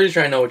 Because I'm pretty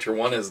sure I know what your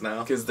 1 is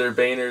now. Because they're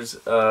bangers.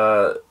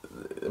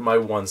 My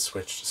 1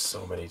 switched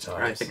so many times.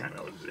 I think I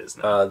know what it is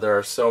now. There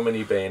are so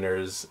many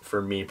banners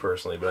for me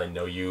personally, but I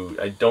know you.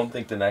 I don't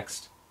think the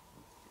next,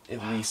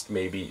 at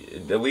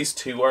least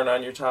 2 aren't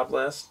on your top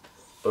list,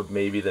 but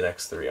maybe the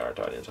next 3 aren't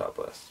on your top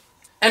list.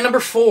 And number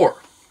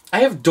 4, I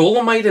have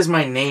Dolomite as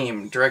my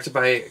name, directed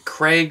by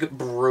Craig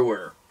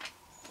Brewer.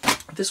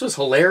 This was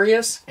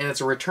hilarious, and it's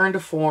a return to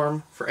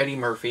form for Eddie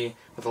Murphy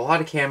with a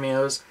lot of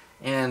cameos,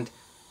 and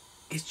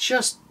it's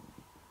just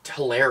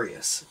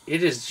hilarious.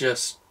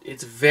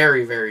 It's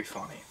very, very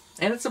funny.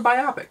 And it's a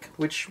biopic,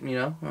 which,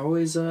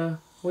 always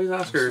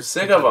Oscars.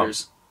 Sick of them.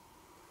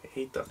 I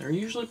hate them. They're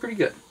usually pretty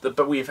good.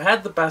 But we've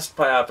had the best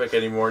biopic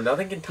anymore.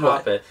 Nothing can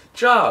top it.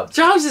 Jobs.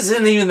 Jobs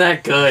isn't even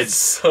that good. It's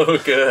so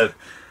good.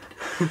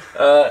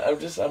 I'm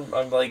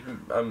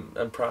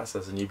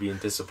processing you being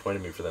disappointed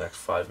in me for the next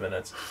 5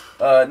 minutes.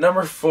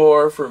 Number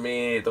 4 for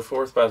me, the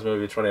 4th best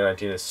movie of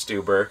 2019 is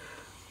Stuber.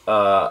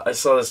 I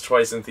saw this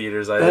twice in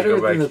theaters. I had to go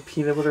back. Better than the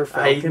Peanut Butter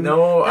Falcon. I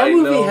know. That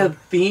movie had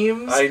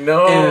themes. I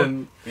know.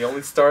 And the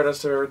only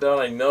Stardust I've ever done.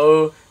 I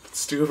know. But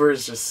Stuber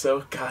is just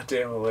so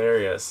goddamn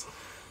hilarious.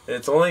 And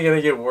it's only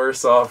gonna get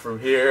worse off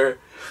from here.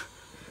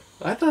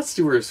 I thought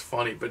Stuber was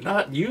funny, but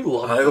not you.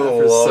 I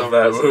love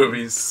that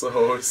movie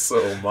so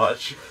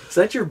much. Is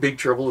that your Big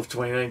Trouble of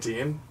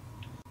 2019?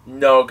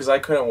 No, because I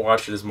couldn't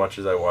watch it as much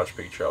as I watched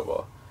Big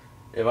Trouble.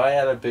 If I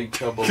had a Big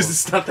Trouble... Because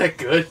it's not that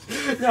good.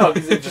 No,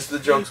 because the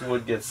jokes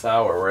would get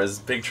sour, whereas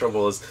Big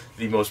Trouble is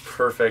the most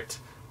perfect,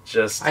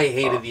 I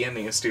hated the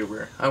ending of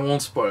Stuber. I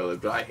won't spoil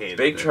it, but I hated it.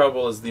 Big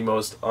Trouble is the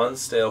most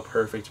unstale,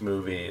 perfect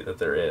movie that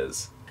there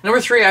is.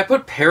 Number 3, I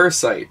put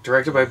Parasite,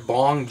 directed by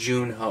Bong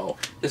Joon-ho.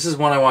 This is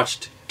one I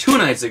watched 2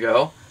 nights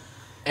ago,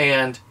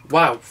 and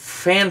wow,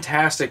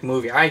 fantastic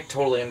movie. I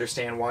totally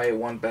understand why it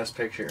won Best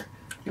Picture.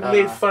 You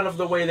made fun of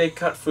the way they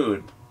cut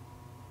food.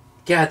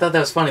 Yeah, I thought that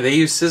was funny. They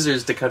use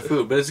scissors to cut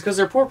food, but it's because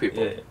they're poor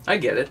people. Yeah. I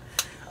get it.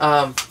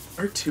 Our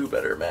 2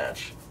 better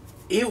match.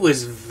 It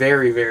was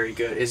very, very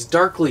good. It's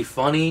darkly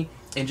funny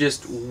and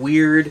just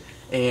weird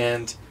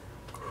and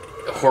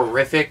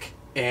horrific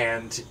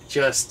and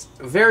just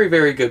very,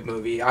 very good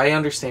movie. I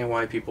understand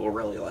why people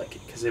really like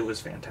it because it was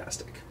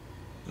fantastic.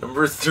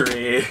 Number 3.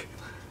 This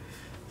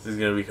is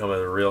going to become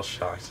a real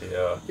shock to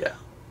you.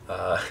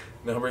 Yeah.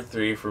 Number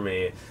 3 for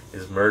me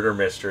is Murder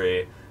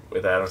Mystery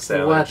with Adam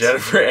Sandler and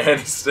Jennifer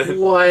Aniston.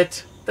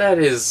 What? That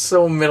is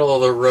so middle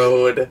of the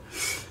road.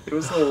 It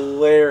was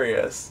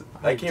hilarious.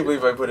 I can't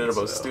believe I put it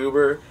above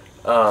Stuber.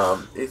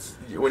 It's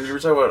when you were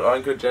talking about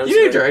Uncut Gems.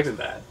 You who directed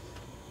that?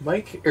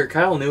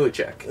 Kyle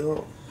Newacek.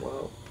 Oh,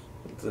 wow.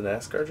 It's a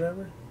NASCAR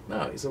driver?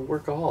 No, he's a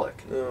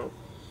workaholic. No.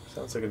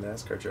 Sounds like a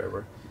NASCAR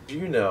driver. Do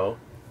you know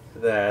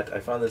that, I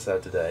found this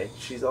out today,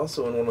 she's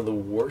also in one of the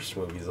worst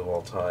movies of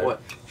all time.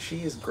 What?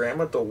 She is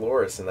Grandma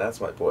Dolores in That's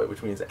My Boy,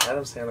 which means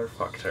Adam Sandler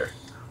fucked her.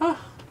 Oh.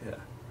 Yeah.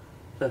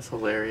 That's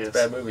hilarious. It's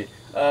a bad movie.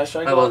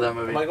 Should I love that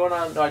movie. Am I going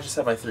on? No, I just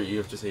have my 3. You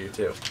have to say your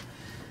 2.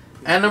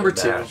 And number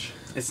 2.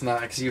 It's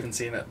not, because you haven't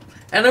seen it.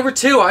 And number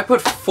 2, I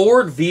put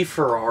Ford v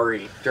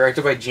Ferrari,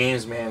 directed by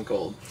James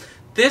Mangold.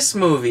 This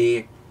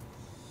movie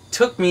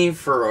took me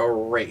for a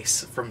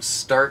race from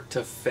start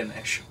to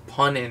finish,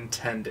 pun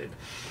intended.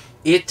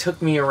 It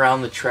took me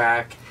around the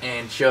track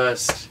and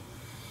just...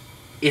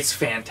 It's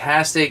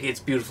fantastic. It's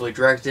beautifully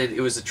directed.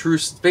 It was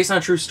based on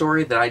a true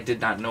story that I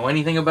did not know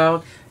anything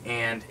about,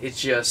 and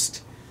it's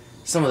just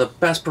some of the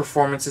best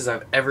performances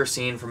I've ever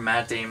seen from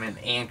Matt Damon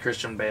and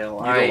Christian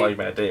Bale. You don't like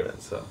Matt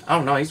Damon, so...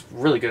 Oh, no, he's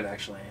really good,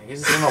 actually.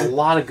 He's in a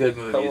lot of good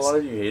movies. A lot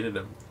of you hated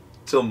him.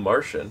 Till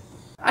Martian.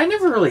 I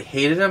never really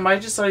hated him. I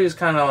just thought he was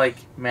kind of like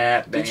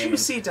Matt Damon. Did you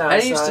see Downsize? I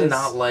used to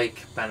not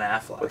like Ben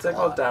Affleck. What's that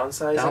called,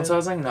 Downsizing?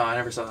 Downsizing? No, I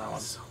never saw that one.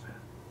 So bad.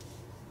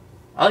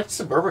 I liked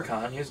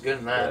Suburbicon. He was good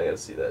in that. Yeah, I gotta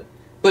see that.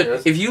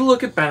 But if you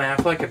look at Ben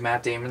Affleck and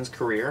Matt Damon's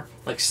career,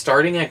 like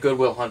starting at Good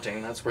Will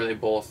Hunting, that's where they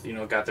both,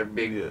 got their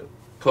big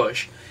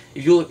push.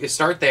 If you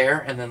start there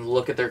and then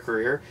look at their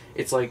career,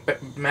 it's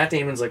like Matt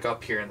Damon's like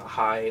up here in the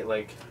high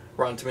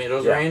Rotten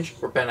Tomatoes range,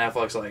 where Ben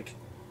Affleck's like...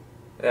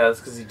 Yeah, that's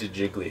because he did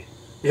Jiggly.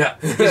 Yeah,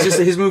 it's just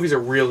his movies are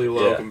really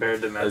low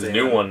compared to Matt Damon. His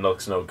new one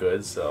looks no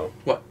good, so...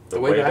 What? The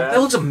Way Back?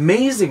 That looks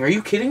amazing. Are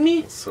you kidding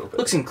me? So bad.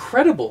 Looks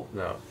incredible.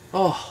 No.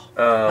 Oh,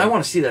 I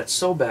want to see that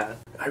so bad.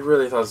 I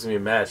really thought it was going to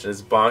be a match, and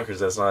it's bonkers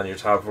that's not in your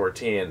top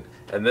 14.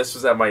 And this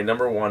was at my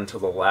number 1 till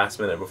the last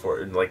minute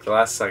before, the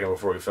last second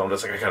before we filmed. I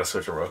was like, I gotta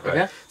switch it real quick.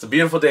 Okay. It's A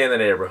Beautiful Day in the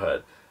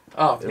Neighborhood.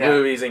 Oh, the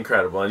movie's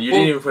incredible, and you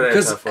didn't even put it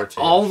in top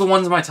 14. All the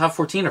ones in my top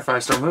 14 are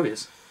 5-star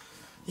movies.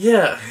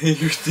 Yeah,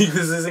 you think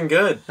this isn't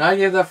good. I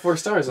gave that 4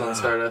 stars on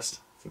Stardust.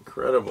 It's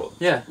incredible.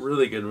 Yeah.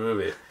 Really good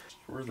movie.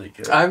 Really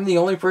good. I'm the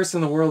only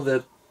person in the world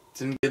that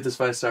didn't give this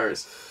 5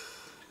 stars.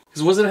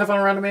 Because was it have on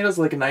Rotten Tomatoes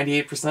like a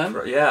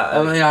 98%? Yeah.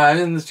 I'm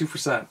in the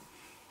 2%.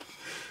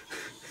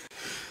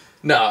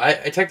 No,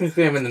 I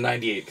technically am in the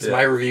 98 because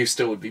my review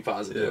still would be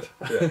positive.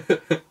 Yeah.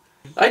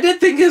 I did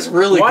think it's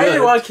really Why good.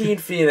 did Joaquin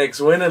Phoenix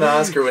win an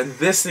Oscar when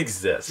this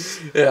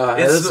exists? Yeah,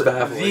 it's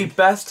baffling. The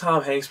best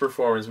Tom Hanks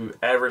performance we've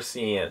ever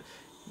seen.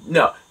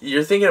 No,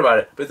 you're thinking about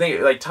it, but think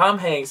like Tom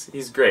Hanks,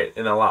 he's great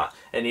in a lot,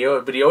 and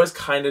but he always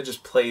kind of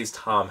just plays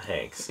Tom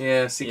Hanks.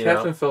 Yeah, see,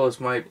 Captain Phillips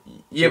might.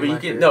 Yeah, but you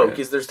can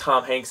because there's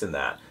Tom Hanks in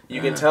that.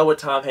 You can tell what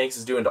Tom Hanks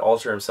is doing to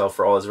alter himself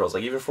for all his roles.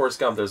 Like even Forrest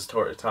Gump, there's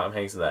Tom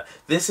Hanks in that.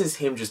 This is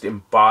him just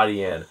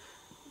embodying.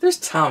 There's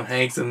Tom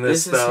Hanks in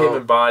this. This is him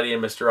embodying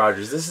Mr.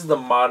 Rogers. This is the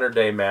modern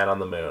day man on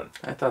the moon.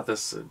 I thought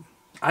this.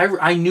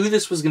 I knew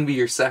this was gonna be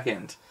your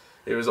second.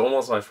 It was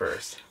almost my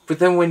first. But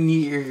then when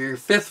your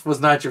fifth was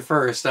not your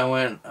first, I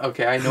went,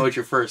 okay, I know what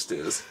your first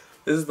is.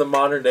 This is the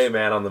modern day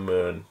man on the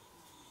moon.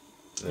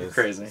 You're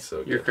crazy.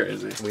 So you're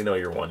crazy. We know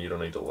you're one. You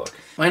don't need to look.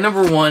 My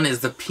number one is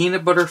The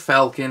Peanut Butter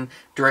Falcon,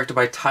 directed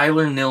by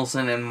Tyler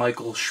Nilson and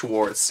Michael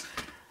Schwartz.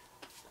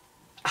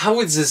 How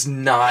is this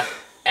not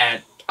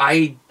at...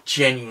 I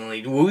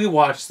genuinely... We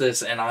watched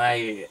this and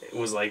I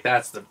was like,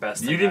 that's the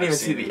best thing You didn't even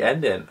see the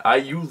ending.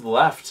 You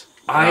left.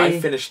 I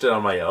finished it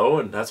on my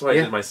own. That's why I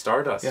did my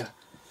Stardust. Yeah.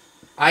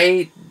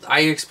 I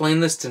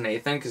explained this to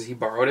Nathan because he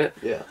borrowed it.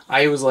 Yeah.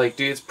 I was like,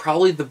 dude, it's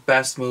probably the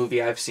best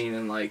movie I've seen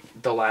in like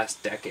the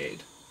last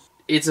decade.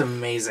 It's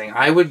amazing.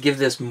 I would give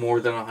this more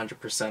than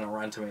 100% on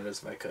Rotten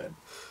Tomatoes if I could.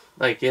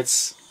 Like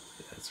it's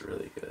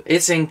really good.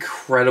 It's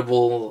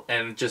incredible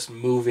and just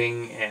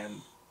moving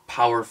and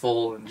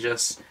powerful and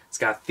just it's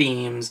got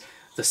themes.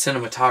 The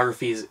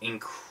cinematography is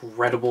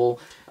incredible.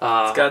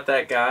 It's got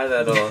that guy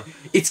that'll...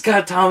 It's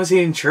got Thomas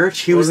Ian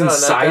Church. He was in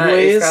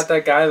Sideways. It's got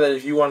that guy that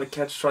if you want to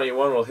catch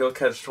 21, well, he'll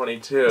catch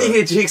 22.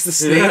 He Jake's the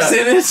Snakes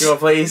in it. You want to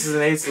play Aces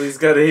and Eights, so he's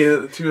got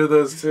two of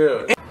those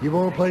too. You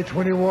want to play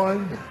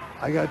 21?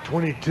 I got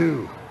 22.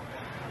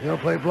 You want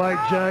to play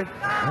blackjack?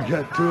 I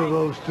got two of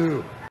those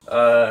too.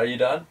 Are you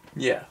done?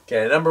 Yeah.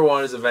 Okay, number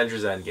one is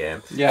Avengers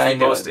Endgame. Yeah, it's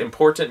the most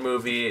important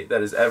movie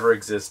that has ever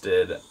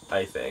existed,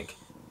 I think.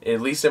 At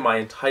least in my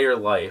entire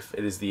life,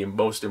 it is the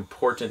most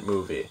important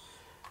movie.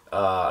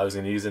 I was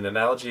going to use an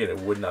analogy, and it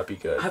would not be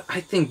good.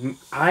 I think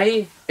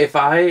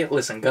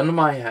listen, gun to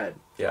my head,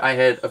 I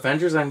had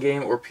Avengers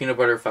Endgame or Peanut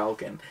Butter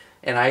Falcon,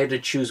 and I had to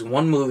choose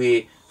one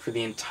movie for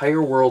the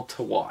entire world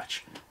to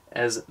watch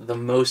as the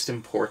most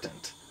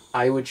important.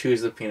 I would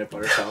choose the Peanut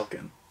Butter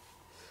Falcon.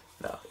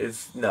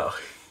 No,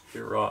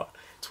 you're wrong.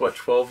 It's what,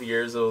 12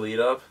 years of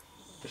lead up?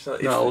 It's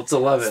 11. It's the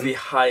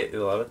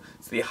 11.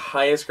 It's the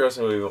highest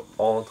grossing movie of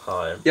all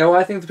time. Yeah, well,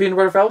 I think the Peanut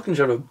Butter Falcon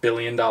showed $1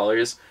 billion.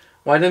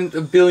 Why didn't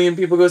 1 billion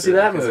people go see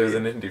that movie? Because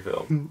it was an indie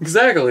film.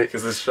 Exactly.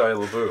 Because it's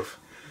Shia LaBeouf.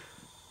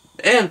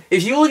 And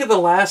if you look at the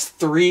last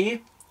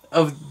 3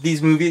 of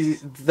these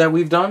movies that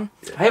we've done,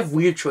 I have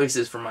weird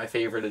choices for my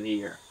favorite of the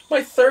year.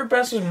 My third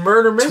best was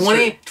Murder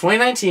Mystery.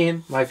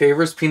 2019, my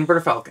favorite is Peanut Butter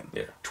Falcon.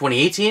 Yeah.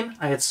 2018,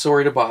 I had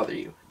Sorry to Bother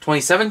You.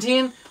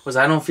 2017 was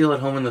I Don't Feel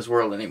at Home in This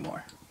World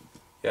Anymore.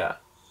 Yeah.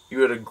 You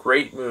had a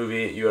great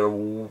movie, you had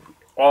an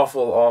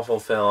awful, awful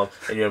film,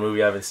 and you had a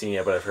movie I haven't seen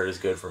yet, but I've heard is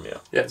good from you.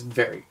 Yeah, it's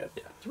very good.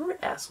 Yeah. Do you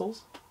remember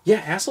Assholes? Yeah,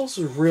 Assholes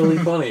was really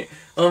funny.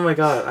 Oh my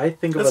god, I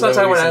think about that. Let's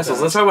not talk about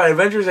Assholes. Let's talk about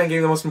Avengers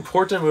Endgame, the most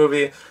important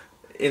movie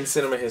in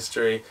cinema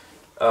history.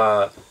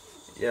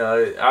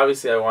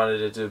 Obviously I wanted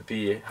it to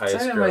be highest grossing.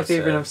 It's not my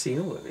favorite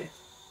MCU movie.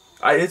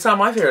 It's not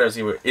my favorite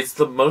MCU movie. It's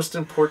the most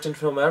important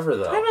film ever,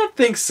 though. I don't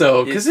think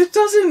so, because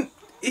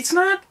it's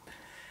not...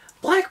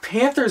 Black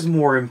Panther's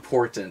more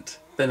important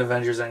than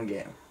Avengers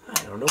Endgame.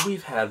 I don't know.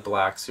 We've had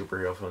black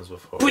superhero films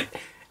before. But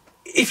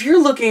if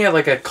you're looking at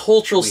like a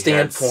cultural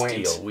standpoint,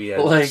 had Steel. We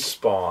had like,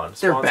 Spawn.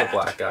 They're Spawn's bad. a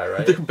black guy,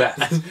 right? They're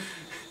bad.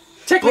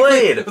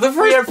 Technically, Blade.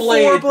 The we had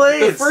 4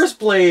 Blades. The first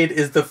Blade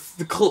is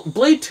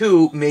Blade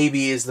 2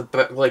 maybe is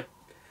the like.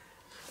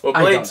 Well,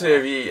 Blade 2.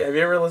 Have you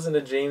ever listened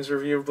to James'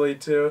 review of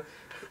Blade 2?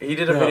 He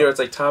did a video. It's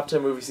like top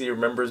 10 movies he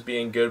remembers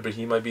being good, but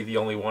he might be the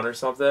only one or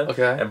something.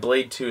 Okay. And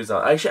Blade 2 is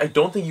on. Actually, I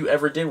don't think you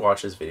ever did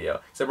watch this video.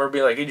 Because I remember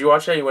being like, "Did you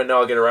watch that?" You went,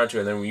 "No, I'll get around to it,"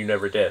 and then you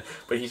never did.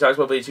 But he talks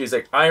about Blade 2. He's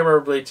like, "I remember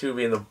Blade 2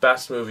 being the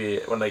best movie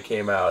when they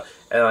came out."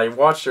 And I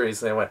watched it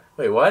recently and I went,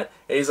 "Wait, what?"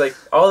 And he's like,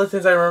 "All the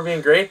things I remember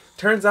being great,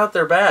 turns out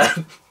they're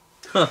bad."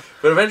 Huh.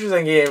 But Avengers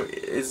Endgame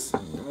is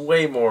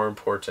way more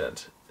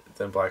important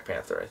than Black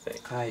Panther, I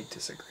think. I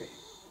disagree.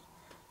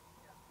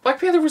 Black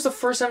Panther was the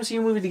first MCU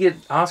movie to get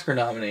Oscar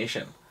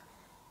nomination.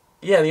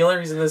 Yeah, and the only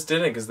reason this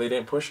didn't because they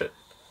didn't push it.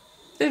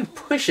 They didn't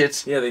push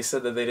it. Yeah, they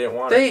said that they didn't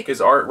want it because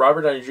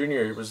Robert Downey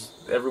Jr.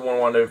 everyone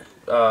wanted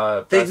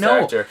best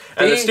actor.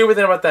 And the stupid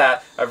thing about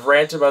that, I've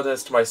ranted about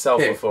this to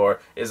myself before,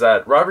 is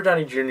that Robert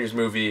Downey Jr.'s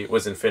movie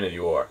was Infinity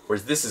War,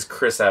 whereas this is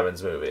Chris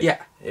Evans' movie.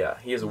 Yeah, yeah,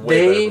 he is a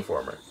way better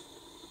performer.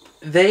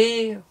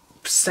 They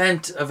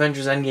sent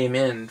Avengers Endgame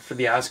in for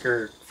the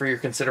Oscar for your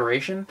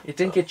consideration. It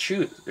didn't get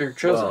chosen.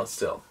 Well,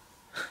 still,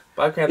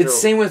 Black Panther. It's the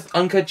same with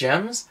Uncut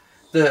Gems.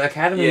 The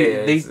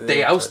Academy,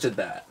 they ousted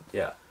that.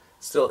 Yeah.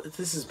 Still,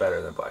 this is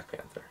better than Black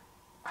Panther.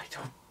 I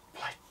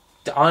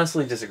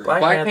honestly disagree.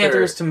 Black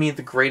Panther is, to me,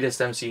 the greatest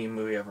MCU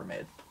movie ever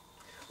made.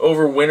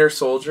 Over Winter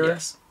Soldier?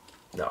 Yes.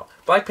 No.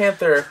 Black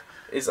Panther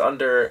is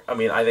under... I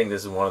mean, I think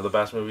this is one of the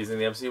best movies in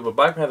the MCU, but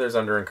Black Panther is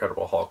under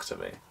Incredible Hulk to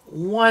me.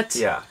 What?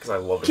 Yeah, because I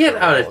love Get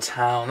Incredible out Hulk. of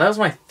town. That was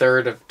my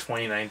third of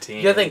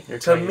 2019. Yeah, I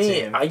think, to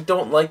me, I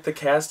don't like the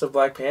cast of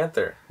Black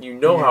Panther. You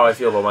know how I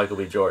feel about Michael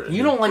B. Jordan.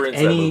 You don't like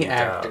any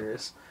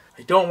actors.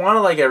 I don't want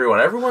to like everyone.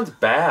 Everyone's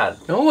bad.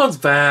 No one's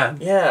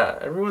bad. Yeah,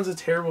 everyone's a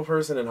terrible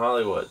person in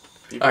Hollywood.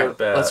 People are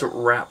bad. Let's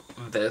wrap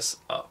this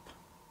up.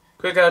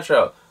 Quick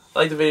outro.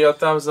 Like the video,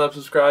 thumbs up,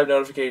 subscribe,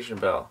 notification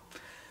bell.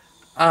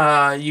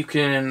 You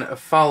can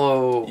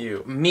follow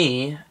You.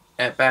 me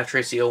at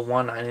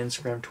BatTracy01 on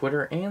Instagram,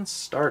 Twitter, and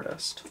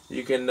Stardust.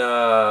 You can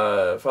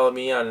follow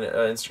me on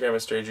Instagram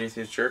at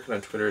StrayJThesJerk and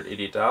on Twitter at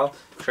IdiotDial.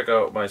 Check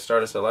out my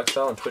Stardust at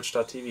LexDial and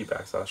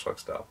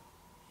twitch.tv/LexDial.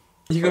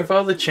 You can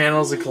follow the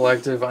channels The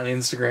Collective on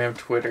Instagram,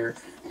 Twitter,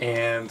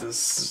 and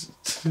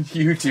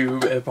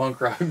YouTube at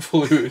Punk Rock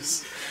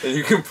Blues. And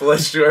you can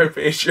pledge to our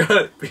Patreon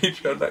at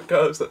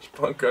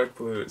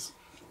patreon.com/punkrockblues.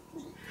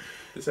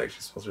 This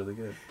actually smells really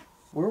good.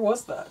 Where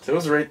was that? It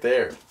was right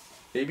there.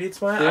 Maybe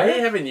it's mine? There? I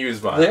haven't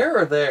used mine. There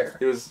or there?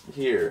 It was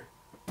here.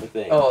 The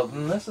thing. Oh,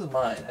 then this is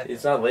mine.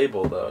 It's not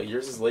labeled though.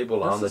 Yours is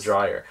labeled on the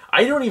dryer.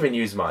 I don't even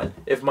use mine.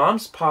 If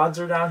Mom's pods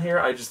are down here,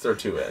 I just throw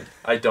 2 in.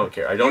 I don't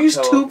care. I don't You use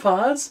 2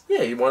 pods?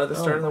 Yeah, you one at the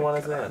start and the one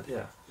at the end.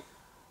 Yeah.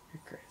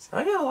 You're crazy.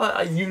 I got a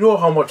lot. You know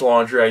how much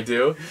laundry I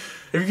do.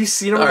 Have you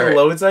seen all the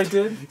loads I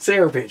did? Say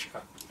our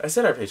Patreon. I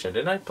said our Patreon,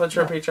 didn't I? Pledge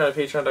our Patreon at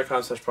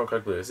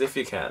patreon.com/punkrockblues if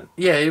you can.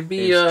 Yeah, it'd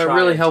be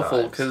really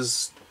helpful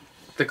because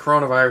the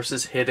coronavirus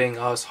is hitting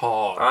us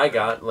hard. I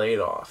got laid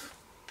off.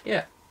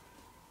 Yeah.